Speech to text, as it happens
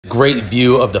Great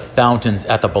view of the fountains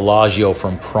at the Bellagio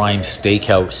from Prime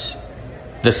Steakhouse.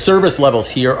 The service levels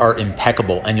here are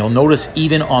impeccable, and you'll notice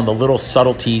even on the little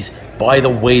subtleties by the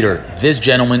waiter, this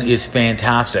gentleman is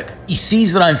fantastic. He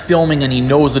sees that I'm filming and he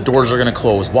knows the doors are gonna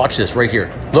close. Watch this right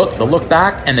here. Look, the look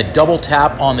back and the double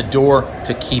tap on the door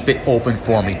to keep it open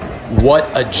for me. What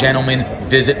a gentleman.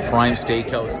 Visit Prime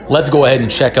Steakhouse. Let's go ahead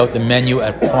and check out the menu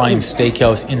at Prime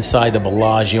Steakhouse inside the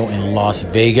Bellagio in Las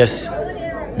Vegas.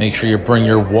 Make sure you bring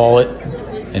your wallet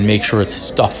and make sure it's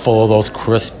stuffed full of those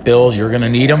crisp bills. You're gonna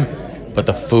need them. But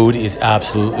the food is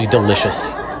absolutely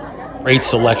delicious. Great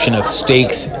selection of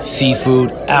steaks,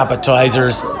 seafood,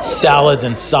 appetizers, salads,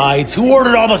 and sides. Who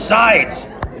ordered all the sides?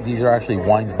 These are actually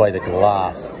wines by the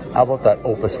glass. How about that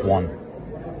Opus one?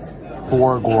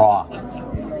 Foie gras.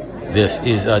 This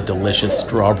is a delicious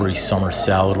strawberry summer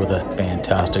salad with a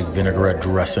fantastic vinaigrette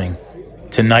dressing.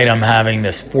 Tonight I'm having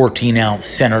this 14-ounce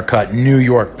center cut New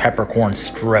York peppercorn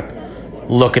strip.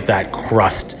 Look at that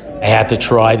crust. I had to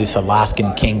try this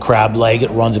Alaskan king crab leg.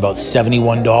 It runs about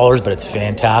 $71, but it's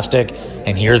fantastic.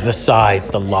 And here's the sides,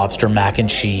 the lobster mac and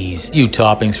cheese. A few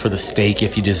toppings for the steak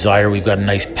if you desire. We've got a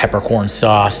nice peppercorn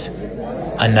sauce,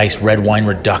 a nice red wine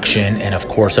reduction, and of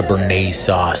course a béarnaise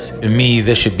sauce. To me,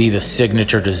 this should be the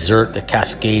signature dessert, the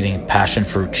cascading passion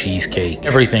fruit cheesecake.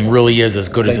 Everything really is as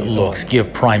good as it looks.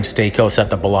 Give Prime Steakhouse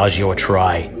at the Bellagio a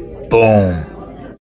try. Boom.